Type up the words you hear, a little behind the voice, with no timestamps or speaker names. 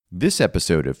This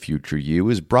episode of Future You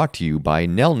is brought to you by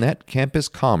Nelnet Campus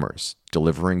Commerce,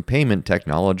 delivering payment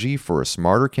technology for a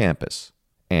smarter campus,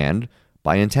 and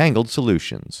by Entangled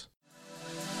Solutions.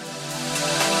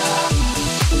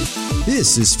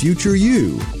 This is Future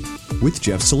You with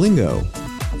Jeff Salingo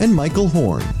and Michael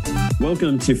Horn.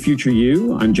 Welcome to Future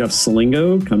You. I'm Jeff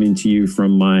Salingo, coming to you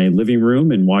from my living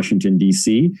room in Washington,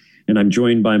 D.C., and I'm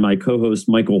joined by my co-host,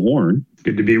 Michael Horn.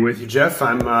 Good to be with you, Jeff.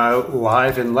 I'm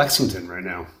live in Lexington right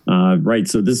now. Right.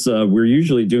 So this we're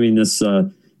usually doing this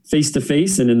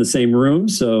face-to-face and in the same room.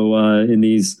 So in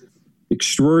these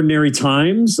extraordinary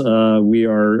times, we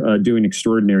are doing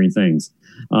extraordinary things.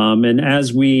 And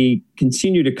as we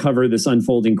continue to cover this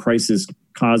unfolding crisis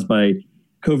caused by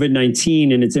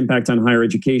COVID-19 and its impact on higher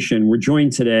education, we're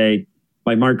joined today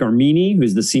by Mark Armini,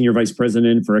 who's the Senior Vice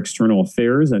President for External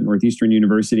Affairs at Northeastern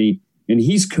University, and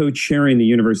he's co-chairing the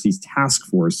university's task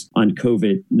force on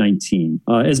COVID-19.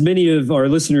 As many of our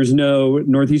listeners know,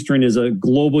 Northeastern is a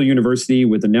global university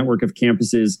with a network of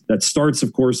campuses that starts,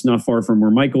 of course, not far from where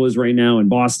Michael is right now in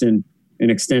Boston and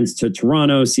extends to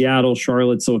Toronto, Seattle,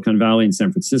 Charlotte, Silicon Valley, and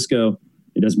San Francisco.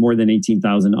 It has more than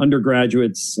 18,000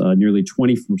 undergraduates. Nearly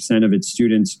 20% of its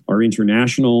students are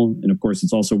international. And of course,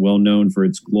 it's also well known for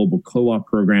its global co-op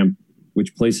program,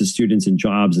 which places students in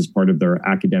jobs as part of their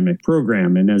academic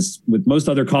program. And as with most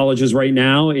other colleges right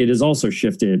now, it has also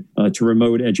shifted to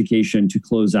remote education to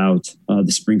close out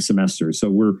the spring semester. So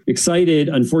we're excited,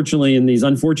 unfortunately, in these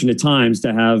unfortunate times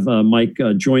to have Mike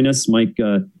join us. Mike,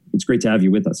 it's great to have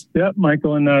you with us. Yep,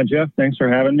 Michael and Jeff, thanks for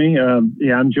having me.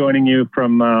 I'm joining you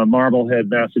from Marblehead,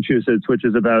 Massachusetts, which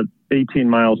is about 18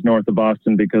 miles north of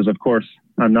Boston, because, of course,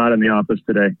 I'm not in the office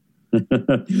today.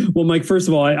 Well, Mike, first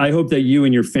of all, I hope that you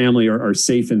and your family are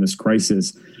safe in this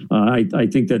crisis. I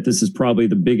think that this is probably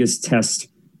the biggest test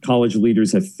college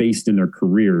leaders have faced in their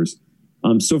careers.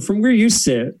 So from where you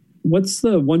sit, what's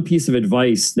the one piece of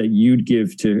advice that you'd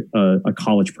give to a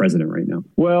college president right now?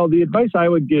 Well, the advice I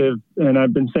would give, and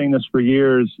I've been saying this for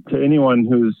years to anyone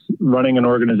who's running an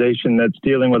organization that's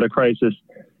dealing with a crisis,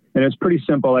 and it's pretty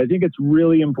simple. I think it's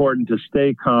really important to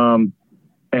stay calm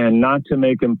and not to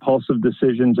make impulsive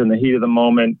decisions in the heat of the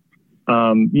moment.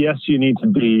 Yes, you need to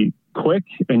be quick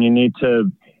and you need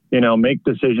to, make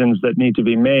decisions that need to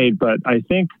be made. But I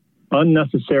think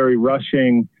unnecessary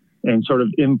rushing and sort of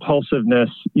impulsiveness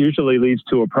usually leads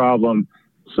to a problem.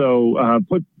 So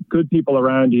put good people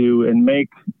around you and make,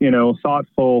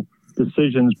 thoughtful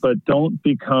decisions, but don't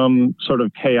become sort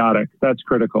of chaotic. That's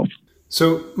critical.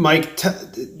 So, Mike,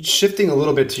 shifting a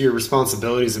little bit to your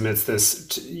responsibilities amidst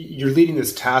this, you're leading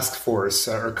this task force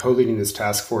or co-leading this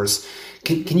task force.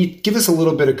 Can you give us a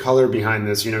little bit of color behind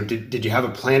this? Did you have a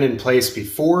plan in place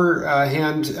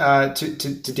beforehand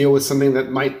to deal with something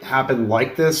that might happen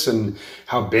like this? And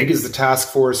how big is the task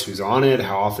force? Who's on it?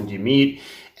 How often do you meet?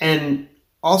 And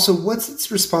also, what's its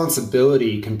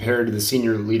responsibility compared to the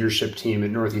senior leadership team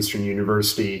at Northeastern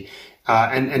University?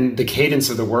 And the cadence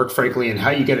of the work, frankly, and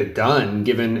how you get it done,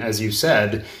 given, as you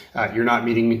said, you're not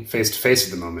meeting face-to-face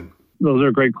at the moment? Those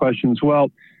are great questions.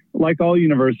 Well, like all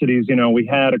universities, we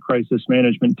had a crisis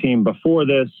management team before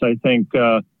this. I think,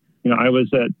 I was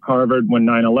at Harvard when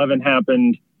 9/11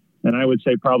 happened, and I would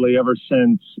say probably ever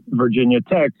since Virginia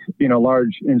Tech,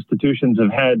 large institutions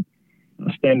have had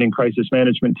standing crisis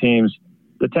management teams.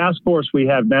 The task force we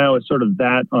have now is sort of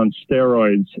that on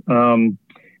steroids.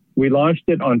 We launched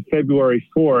it on February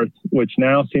 4th, which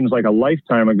now seems like a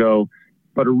lifetime ago.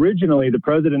 But originally, the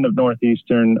president of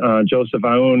Northeastern, Joseph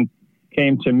Aoun,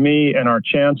 came to me and our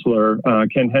chancellor,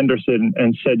 Ken Henderson,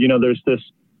 and said, there's this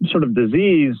sort of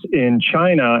disease in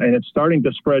China, and it's starting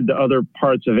to spread to other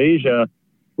parts of Asia.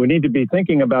 We need to be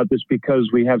thinking about this because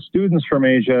we have students from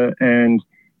Asia, and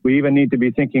we even need to be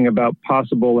thinking about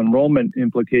possible enrollment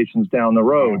implications down the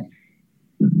road.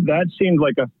 That seemed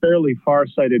like a fairly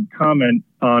far-sighted comment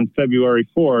on February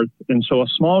 4th. And so a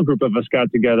small group of us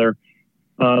got together.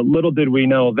 Little did we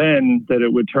know then that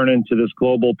it would turn into this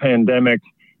global pandemic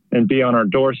and be on our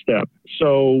doorstep.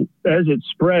 So as it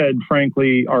spread,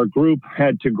 frankly, our group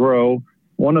had to grow.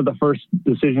 One of the first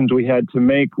decisions we had to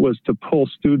make was to pull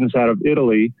students out of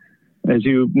Italy. As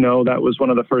you know, that was one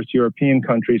of the first European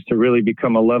countries to really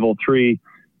become a level 3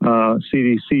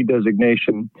 CDC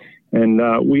designation. And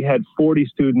we had 40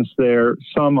 students there,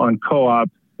 some on co-op,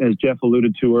 as Jeff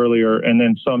alluded to earlier, and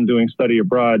then some doing study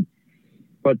abroad.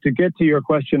 But to get to your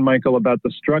question, Michael, about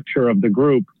the structure of the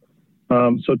group,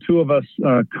 so two of us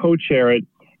co-chair it.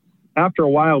 After a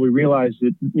while, we realized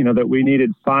that we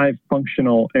needed 5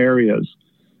 functional areas.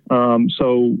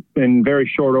 So in very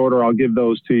short order, I'll give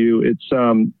those to you. It's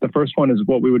the first one is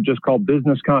what we would just call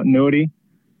business continuity.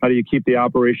 How do you keep the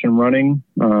operation running,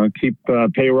 keep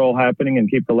payroll happening, and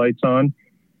keep the lights on?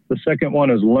 The second one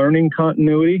is learning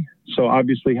continuity. So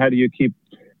obviously, how do you keep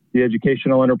the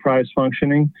educational enterprise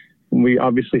functioning? And we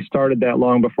obviously started that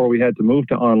long before we had to move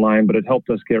to online, but it helped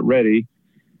us get ready.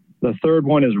 The third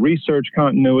one is research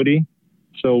continuity.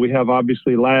 So we have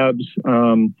obviously labs.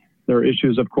 There are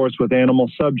issues, of course, with animal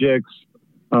subjects,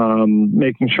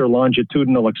 making sure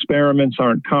longitudinal experiments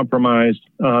aren't compromised.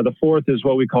 The fourth is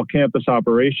what we call campus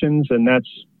operations, and that's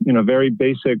very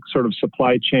basic sort of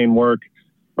supply chain work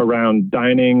around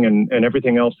dining and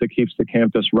everything else that keeps the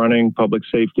campus running, public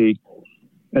safety.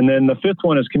 And then the fifth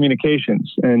one is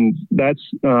communications, and that's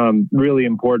really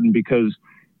important because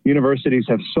universities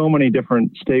have so many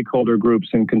different stakeholder groups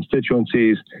and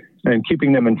constituencies, and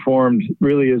keeping them informed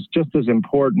really is just as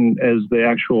important as the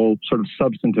actual sort of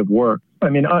substantive work. I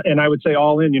mean, and I would say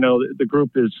all in, the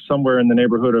group is somewhere in the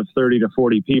neighborhood of 30 to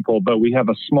 40 people, but we have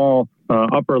a small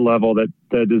upper level that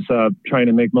is trying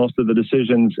to make most of the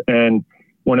decisions. And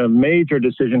when a major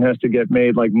decision has to get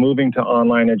made, like moving to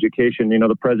online education,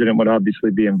 the president would obviously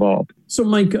be involved. So,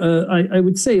 Mike, I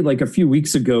would say like a few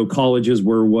weeks ago, colleges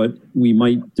were what we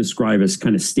might describe as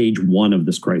kind of stage one of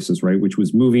this crisis, right? Which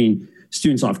was moving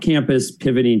students off campus,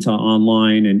 pivoting to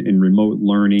online and remote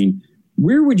learning.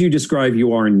 Where would you describe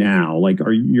you are now? Like,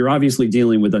 you're obviously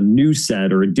dealing with a new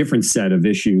set or a different set of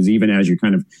issues, even as you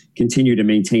kind of continue to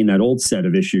maintain that old set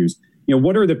of issues.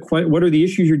 What are the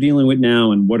issues you're dealing with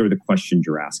now, and what are the questions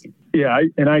you're asking? Yeah,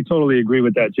 I totally agree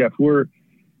with that, Jeff. We're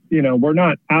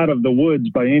not out of the woods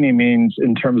by any means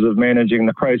in terms of managing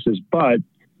the crisis, but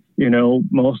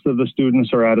most of the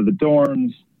students are out of the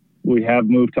dorms. We have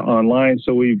moved to online,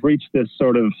 so we've reached this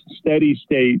sort of steady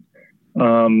state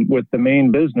with the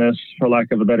main business, for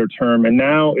lack of a better term, and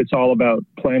now it's all about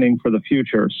planning for the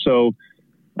future. So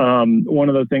one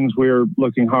of the things we're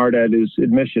looking hard at is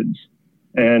admissions.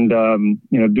 And,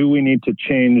 do we need to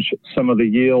change some of the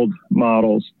yield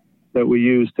models that we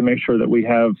use to make sure that we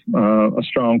have a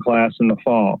strong class in the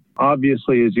fall?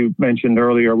 Obviously, as you mentioned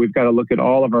earlier, we've got to look at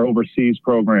all of our overseas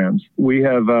programs. We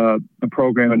have a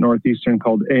program at Northeastern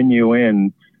called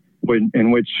NUN,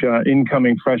 in which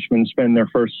incoming freshmen spend their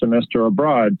first semester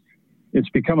abroad. It's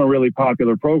become a really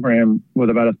popular program with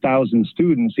about 1,000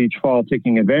 students each fall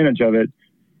taking advantage of it.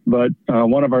 But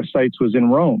one of our sites was in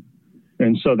Rome.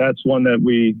 And so that's one that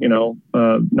we,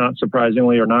 not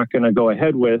surprisingly, are not going to go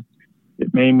ahead with.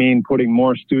 It may mean putting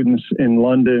more students in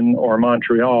London or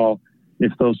Montreal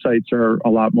if those sites are a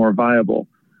lot more viable.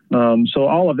 So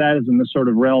all of that is in the sort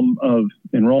of realm of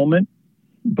enrollment.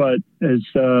 But as,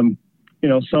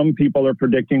 some people are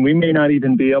predicting, we may not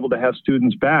even be able to have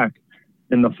students back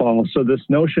in the fall. So this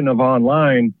notion of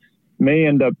online may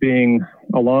end up being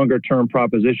a longer term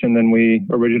proposition than we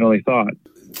originally thought.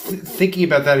 Thinking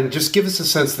about that, and just give us a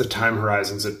sense of the time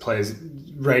horizons it plays,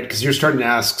 right? Because you're starting to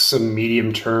ask some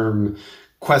medium-term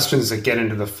questions that get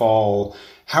into the fall.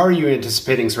 How are you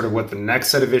anticipating sort of what the next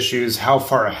set of issues, how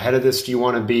far ahead of this do you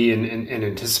want to be in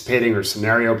anticipating or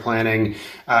scenario planning?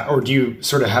 Or do you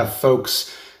sort of have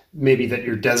folks maybe that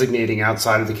you're designating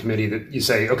outside of the committee that you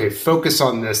say, okay, focus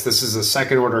on this. This is a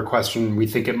second order question. We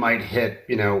think it might hit,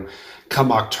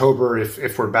 come October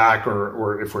if we're back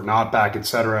or if we're not back, et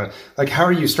cetera. Like, how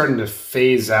are you starting to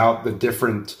phase out the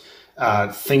different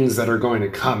things that are going to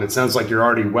come? It sounds like you're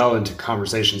already well into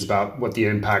conversations about what the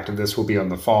impact of this will be on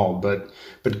the fall, but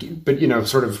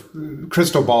sort of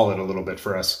crystal ball it a little bit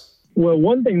for us. Well,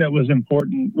 one thing that was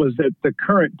important was that the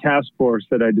current task force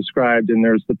that I described, and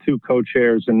there's the 2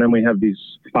 co-chairs, and then we have these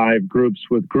 5 groups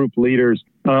with group leaders.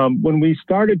 When we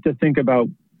started to think about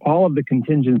all of the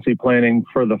contingency planning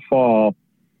for the fall,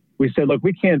 we said, look,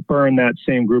 we can't burn that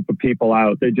same group of people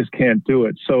out. They just can't do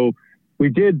it. So we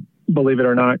did, believe it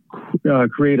or not,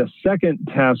 create a second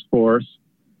task force,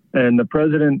 and the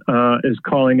president is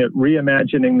calling it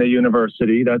Reimagining the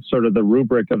University. That's sort of the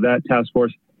rubric of that task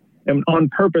force. And on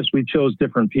purpose, we chose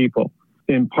different people,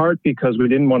 in part because we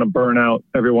didn't want to burn out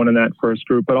everyone in that first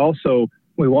group, but also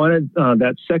we wanted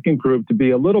that second group to be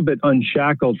a little bit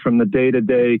unshackled from the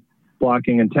day-to-day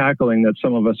blocking and tackling that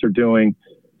some of us are doing.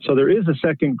 So there is a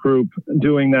second group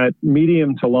doing that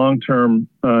medium to long-term,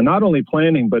 not only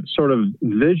planning, but sort of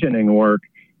visioning work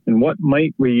and what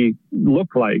might we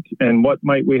look like and what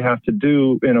might we have to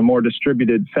do in a more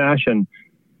distributed fashion.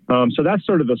 So that's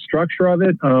sort of the structure of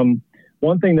it.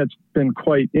 One thing that's been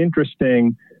quite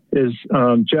interesting is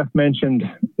Jeff mentioned,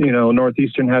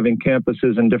 Northeastern having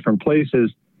campuses in different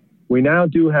places. We now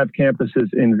do have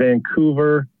campuses in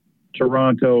Vancouver,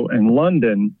 Toronto, and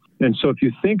London. And so if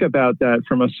you think about that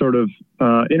from a sort of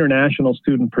international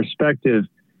student perspective,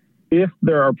 if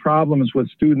there are problems with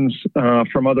students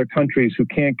from other countries who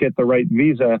can't get the right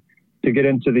visa to get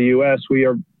into the U.S., we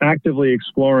are actively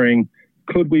exploring,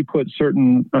 could we put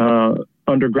certain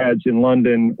undergrads in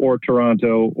London or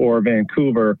Toronto or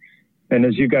Vancouver? And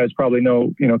as you guys probably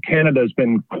know, Canada's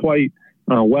been quite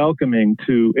welcoming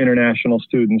to international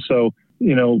students. So,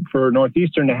 for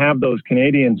Northeastern to have those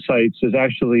Canadian sites is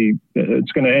actually,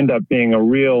 it's going to end up being a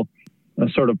real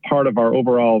sort of part of our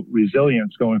overall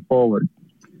resilience going forward.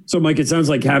 So, Mike, it sounds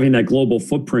like having that global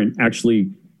footprint actually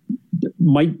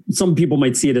some people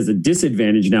might see it as a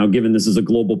disadvantage now, given this is a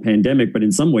global pandemic, but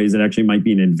in some ways it actually might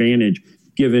be an advantage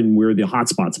given where the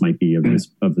hotspots might be of this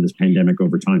pandemic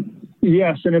over time.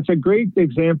 Yes, and it's a great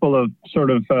example of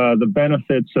sort of the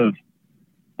benefits of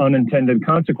unintended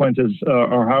consequences,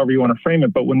 or however you want to frame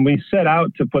it. But when we set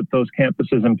out to put those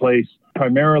campuses in place,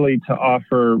 primarily to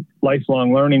offer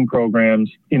lifelong learning programs,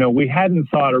 we hadn't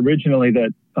thought originally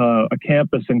that a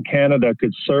campus in Canada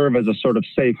could serve as a sort of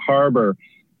safe harbor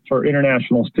for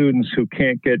international students who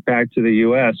can't get back to the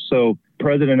U.S. So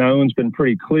President Aoun's been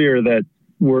pretty clear that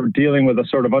we're dealing with a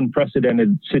sort of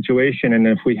unprecedented situation. And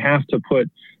if we have to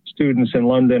put students in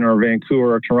London or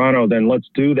Vancouver or Toronto, then let's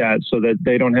do that so that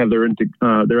they don't have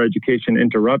their education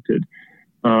interrupted.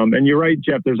 And you're right,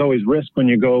 Jeff, there's always risk when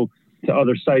you go to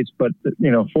other sites. But,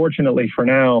 fortunately for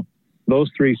now, those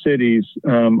three cities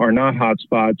are not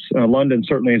hotspots. London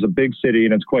certainly is a big city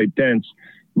and it's quite dense,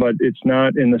 but it's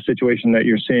not in the situation that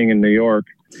you're seeing in New York.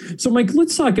 So, Mike,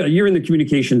 let's talk. You're in the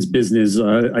communications business,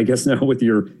 I guess now with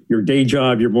your day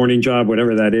job, your morning job,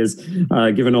 whatever that is,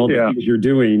 given all the things you're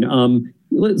doing.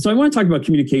 So I want to talk about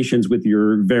communications with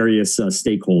your various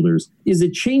stakeholders. Is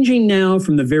it changing now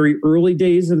from the very early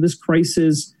days of this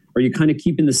crisis? Are you kind of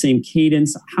keeping the same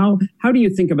cadence? How do you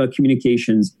think about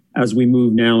communications as we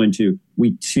move now into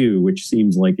week 2, which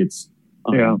seems like it's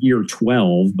year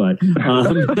 12, but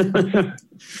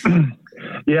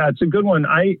yeah, it's a good one.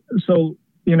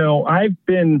 I've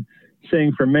been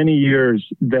saying for many years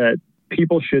that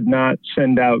people should not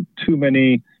send out too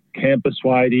many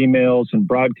campus-wide emails and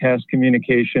broadcast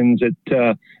communications.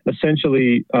 It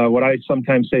essentially, what I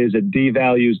sometimes say is it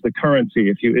devalues the currency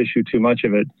if you issue too much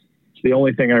of it. It's the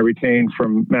only thing I retain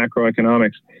from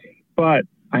macroeconomics. But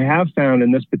I have found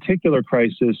in this particular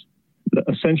crisis that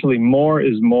essentially more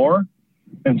is more.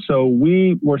 And so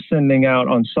we were sending out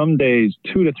on some days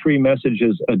 2 to 3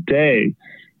 messages a day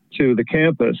to the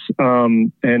campus.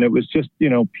 And it was just,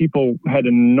 people had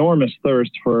an enormous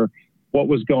thirst for what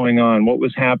was going on, what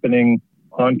was happening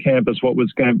on campus, what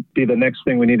was going to be the next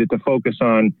thing we needed to focus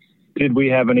on. Did we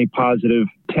have any positive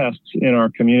tests in our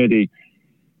community?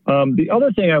 The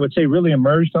other thing I would say really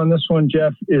emerged on this one,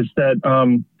 Jeff, is that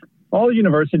all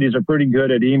universities are pretty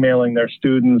good at emailing their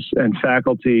students and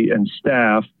faculty and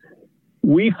staff.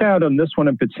 We found on this one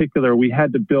in particular, we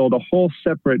had to build a whole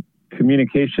separate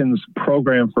communications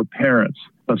program for parents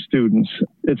of students.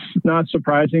 It's not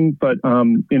surprising, but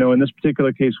in this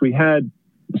particular case, we had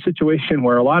a situation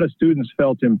where a lot of students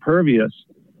felt impervious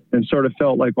and sort of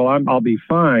felt like, well, I'll be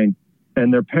fine.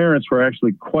 And their parents were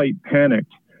actually quite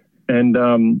panicked.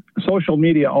 And social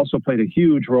media also played a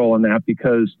huge role in that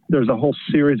because there's a whole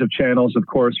series of channels, of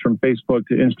course, from Facebook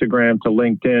to Instagram to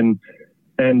LinkedIn.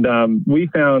 And we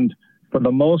found for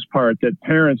the most part that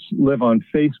parents live on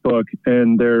Facebook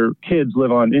and their kids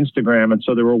live on Instagram. And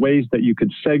so there were ways that you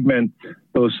could segment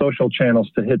those social channels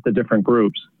to hit the different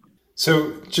groups.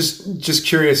 So just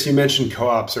curious, you mentioned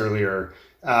co-ops earlier.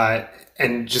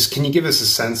 And just can you give us a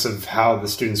sense of how the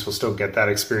students will still get that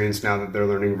experience now that they're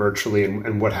learning virtually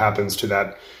and what happens to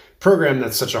that program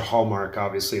that's such a hallmark,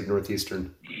 obviously, of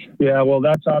Northeastern? Yeah, well,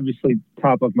 that's obviously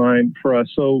top of mind for us.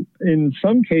 So in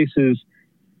some cases,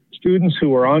 students who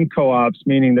were on co-ops,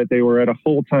 meaning that they were at a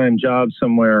full-time job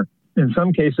somewhere, in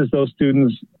some cases, those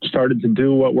students started to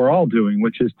do what we're all doing,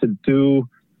 which is to do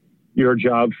your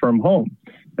job from home.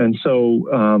 And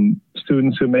so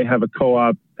students who may have a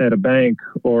co-op at a bank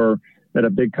or at a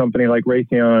big company like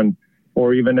Raytheon,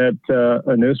 or even at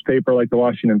a newspaper like the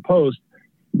Washington Post,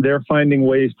 they're finding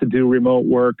ways to do remote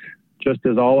work just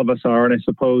as all of us are. And I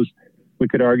suppose we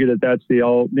could argue that that's the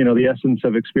essence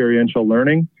of experiential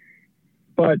learning.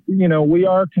 But, we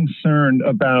are concerned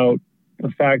about the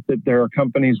fact that there are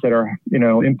companies that are,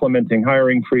 implementing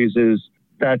hiring freezes.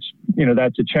 That's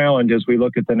a challenge as we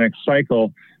look at the next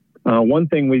cycle. One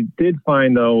thing we did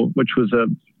find, though, which was a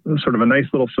sort of a nice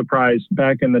little surprise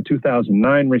back in the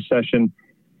 2009 recession,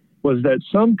 was that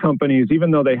some companies, even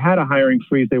though they had a hiring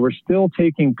freeze, they were still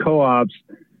taking co-ops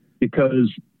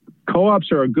because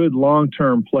co-ops are a good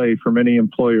long-term play for many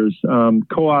employers.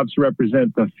 Co-ops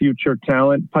represent the future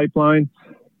talent pipeline.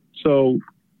 So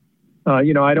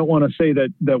I don't want to say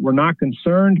that we're not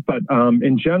concerned, but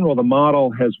in general, the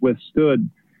model has withstood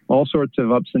all sorts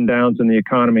of ups and downs in the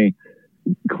economy.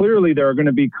 Clearly, there are going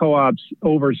to be co-ops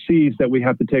overseas that we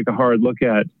have to take a hard look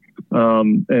at.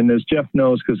 And as Jeff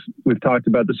knows, because we've talked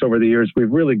about this over the years,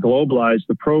 we've really globalized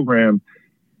the program.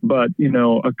 But,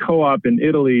 a co-op in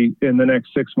Italy in the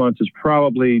next 6 months is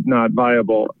probably not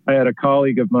viable. I had a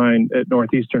colleague of mine at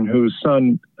Northeastern whose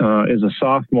son is a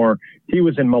sophomore. He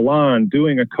was in Milan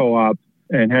doing a co-op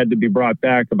and had to be brought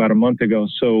back about a month ago.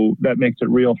 So that makes it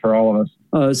real for all of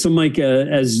us. So, Mike,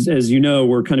 as you know,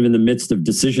 we're kind of in the midst of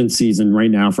decision season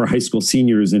right now for high school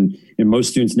seniors, and most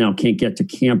students now can't get to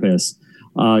campus.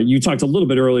 You talked a little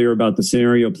bit earlier about the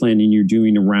scenario planning you're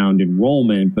doing around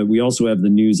enrollment, but we also have the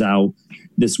news out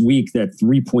this week that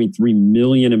 3.3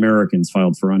 million Americans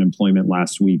filed for unemployment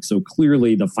last week. So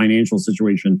clearly the financial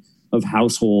situation of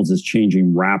households is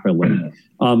changing rapidly.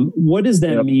 What does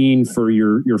that mean for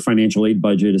your financial aid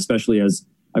budget, especially as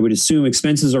I would assume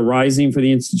expenses are rising for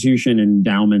the institution and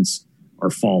endowments are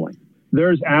falling?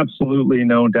 There's absolutely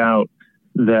no doubt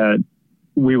that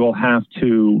we will have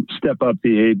to step up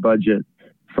the aid budget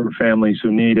for families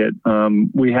who need it.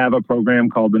 We have a program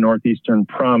called the Northeastern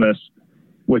Promise,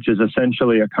 which is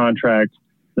essentially a contract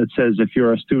that says if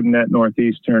you're a student at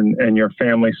Northeastern and your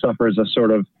family suffers a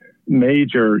sort of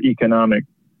major economic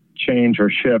change or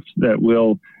shift, that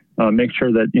will make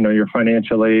sure that your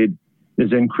financial aid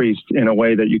is increased in a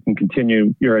way that you can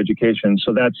continue your education.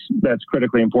 So that's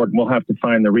critically important. We'll have to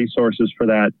find the resources for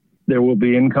that. There will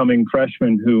be incoming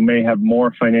freshmen who may have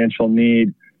more financial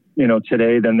need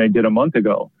today than they did a month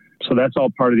ago. So that's all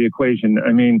part of the equation.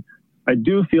 I mean, I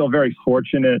do feel very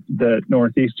fortunate that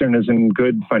Northeastern is in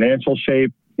good financial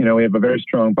shape. We have a very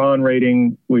strong bond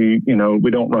rating. We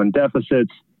don't run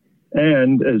deficits.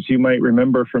 And as you might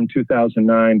remember from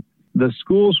 2009, the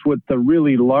schools with the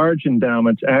really large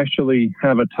endowments actually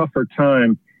have a tougher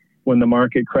time when the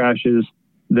market crashes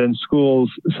than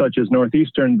schools such as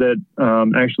Northeastern that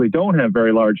actually don't have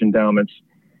very large endowments.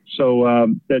 So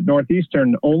at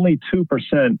Northeastern, only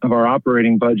 2% of our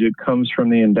operating budget comes from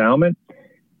the endowment.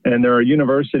 And there are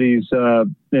universities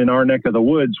in our neck of the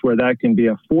woods where that can be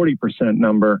a 40%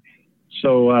 number.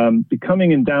 So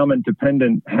becoming endowment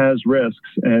dependent has risks.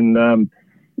 And,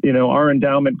 our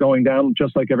endowment going down,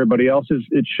 just like everybody else's,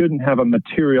 it shouldn't have a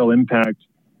material impact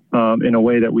in a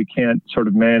way that we can't sort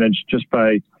of manage just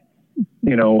by,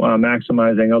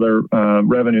 maximizing other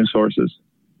revenue sources.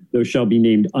 Those shall be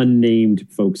named unnamed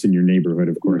folks in your neighborhood,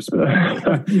 of course.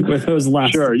 With those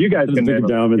last, sure, you guys can name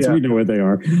endowments, we know what they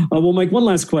are. Well, Mike, one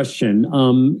last question.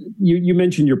 You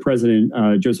mentioned your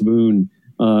president, Joseph Boone,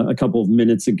 a couple of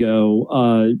minutes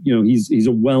ago. He's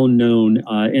a well-known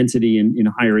entity in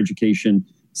higher education,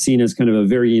 seen as kind of a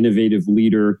very innovative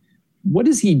leader. What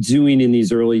is he doing in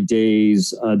these early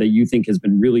days that you think has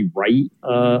been really right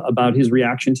about his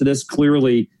reaction to this?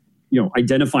 Clearly,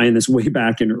 identifying this way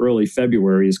back in early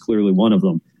February is clearly one of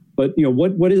them. But,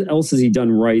 what else has he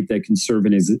done right that can serve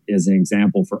as an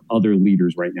example for other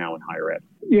leaders right now in higher ed?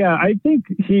 Yeah, I think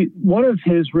one of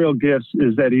his real gifts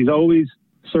is that he's always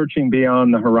searching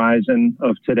beyond the horizon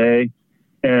of today.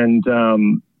 And,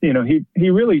 he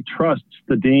really trusts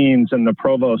the deans and the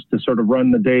provost to sort of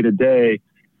run the day to day.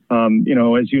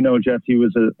 As you know, Jeff, he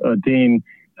was a dean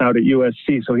out at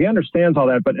USC, so he understands all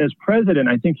that. But as president,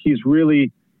 I think he's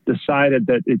really decided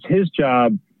that it's his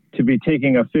job to be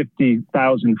taking a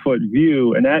 50,000-foot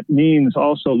view, and that means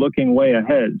also looking way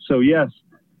ahead. So yes,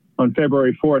 on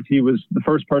February 4th, he was the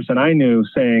first person I knew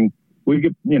saying,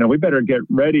 we better get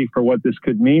ready for what this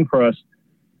could mean for us.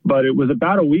 But it was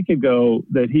about a week ago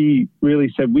that he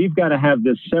really said, we've got to have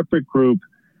this separate group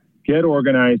get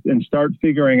organized and start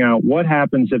figuring out what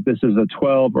happens if this is a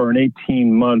 12 or an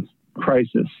 18-month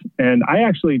crisis. And I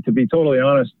actually, to be totally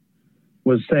honest,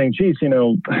 was saying, geez,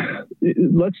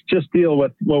 let's just deal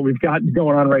with what we've got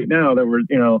going on right now.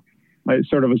 That I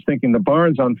sort of was thinking the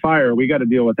barn's on fire. We got to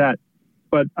deal with that.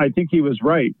 But I think he was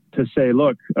right to say,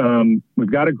 look,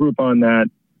 we've got a group on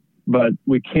that, but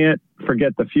we can't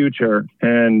forget the future.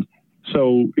 And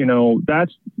so,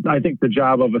 that's, I think, the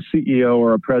job of a CEO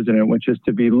or a president, which is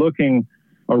to be looking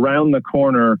around the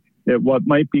corner at what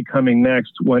might be coming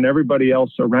next when everybody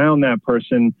else around that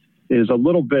person is a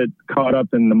little bit caught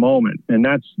up in the moment. And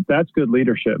that's good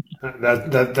leadership.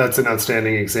 That's an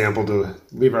outstanding example to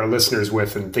leave our listeners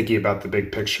with and thinking about the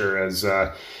big picture as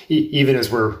even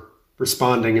as we're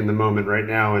responding in the moment right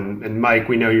now. And Mike,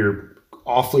 we know you're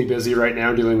awfully busy right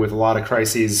now dealing with a lot of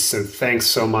crises. So thanks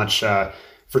so much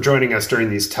for joining us during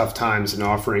these tough times and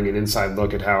offering an inside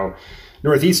look at how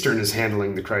Northeastern is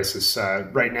handling the crisis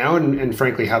right now and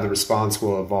frankly, how the response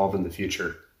will evolve in the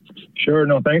future. Sure.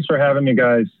 No, thanks for having me,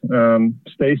 guys.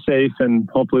 Stay safe, and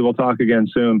hopefully we'll talk again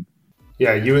soon.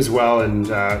 Yeah, you as well. And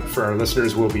for our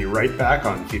listeners, we'll be right back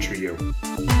on Future You.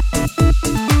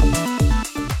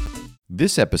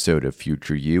 This episode of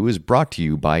Future You is brought to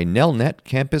you by Nelnet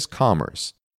Campus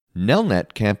Commerce.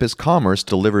 Nelnet Campus Commerce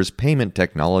delivers payment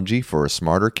technology for a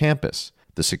smarter campus.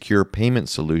 The secure payment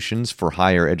solutions for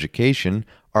higher education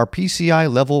are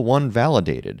PCI Level 1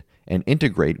 validated and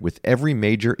integrate with every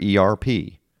major ERP.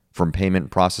 From payment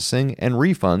processing and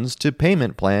refunds to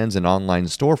payment plans and online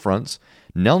storefronts,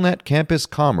 Nelnet Campus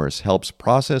Commerce helps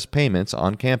process payments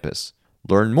on campus.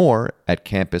 Learn more at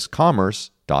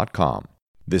campuscommerce.com.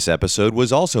 This episode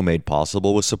was also made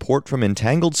possible with support from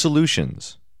Entangled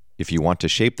Solutions. If you want to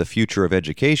shape the future of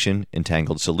education,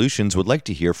 Entangled Solutions would like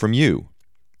to hear from you.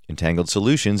 Entangled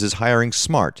Solutions is hiring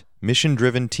smart,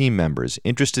 mission-driven team members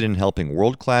interested in helping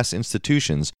world-class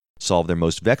institutions solve their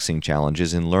most vexing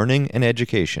challenges in learning and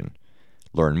education.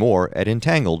 Learn more at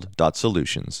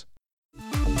entangled.solutions.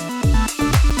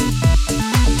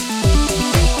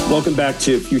 Welcome back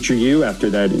to Future You after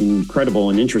that incredible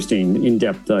and interesting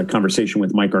in-depth conversation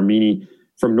with Mike Armeni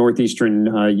from Northeastern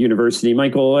University.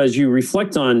 Michael, as you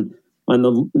reflect on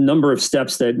the number of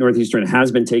steps that Northeastern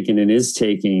has been taking and is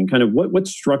taking, kind of what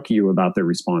struck you about their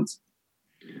response?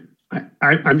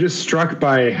 I'm just struck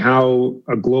by how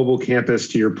a global campus,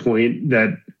 to your point,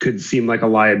 that could seem like a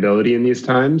liability in these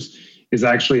times, is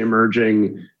actually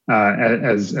emerging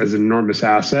as an enormous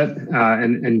asset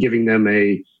and giving them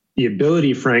the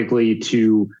ability, frankly,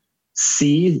 to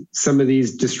see some of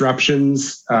these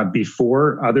disruptions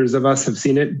before others of us have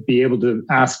seen it, be able to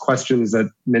ask questions that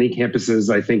many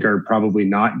campuses, I think, are probably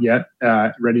not yet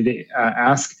ready to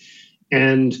ask.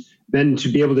 And then to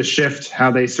be able to shift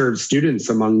how they serve students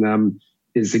among them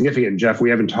is significant. Jeff, we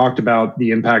haven't talked about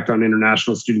the impact on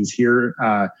international students here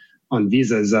on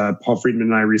visas. Paul Friedman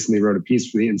and I recently wrote a piece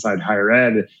for the Inside Higher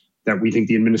Ed that we think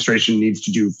the administration needs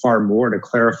to do far more to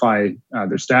clarify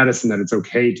their status and that it's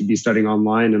okay to be studying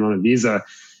online and on a visa.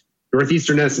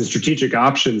 Northeastern has some strategic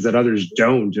options that others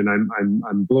don't, and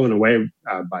I'm blown away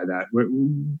by that.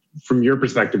 From your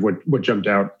perspective, what jumped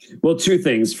out? Well, two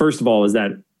things. First of all, is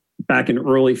that back in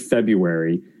early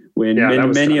February, when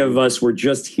many of us were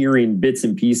just hearing bits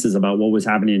and pieces about what was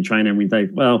happening in China, and we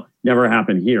think, well, never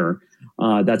happened here.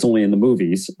 That's only in the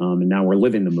movies, and now we're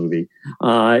living the movie,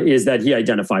 is that he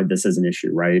identified this as an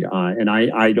issue, right? And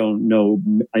I don't know,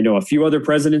 I know a few other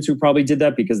presidents who probably did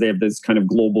that because they have this kind of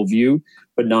global view,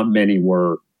 but not many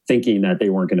were thinking that they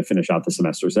weren't going to finish out the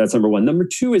semester. So that's number one. Number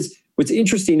two is, what's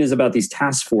interesting is about these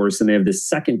task force, and they have this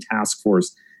second task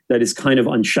force that is kind of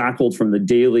unshackled from the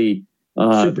daily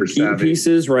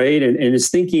pieces, right? And is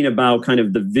thinking about kind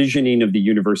of the visioning of the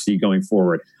university going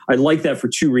forward. I like that for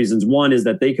two reasons. One is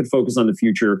that they could focus on the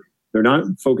future. They're not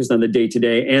focused on the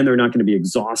day-to-day, and they're not going to be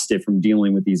exhausted from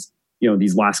dealing with these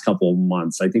last couple of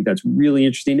months. I think that's really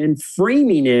interesting, and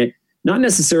framing it not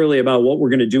necessarily about what we're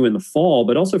going to do in the fall,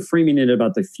 but also framing it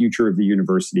about the future of the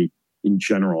university in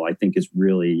general, I think is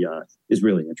really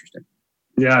interesting.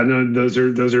 Yeah, no, those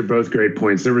are both great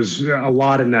points. There was a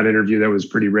lot in that interview that was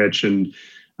pretty rich, and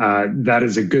that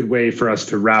is a good way for us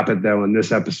to wrap it, though, in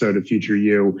this episode of Future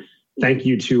You. Thank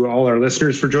you to all our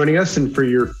listeners for joining us and for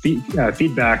your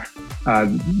feedback.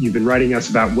 You've been writing us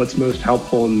about what's most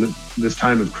helpful in this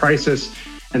time of crisis,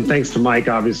 and thanks to Mike,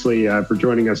 obviously, for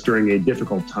joining us during a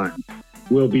difficult time.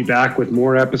 We'll be back with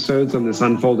more episodes on this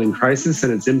unfolding crisis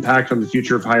and its impact on the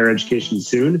future of higher education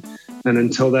soon. And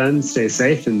until then, stay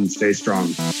safe and stay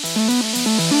strong.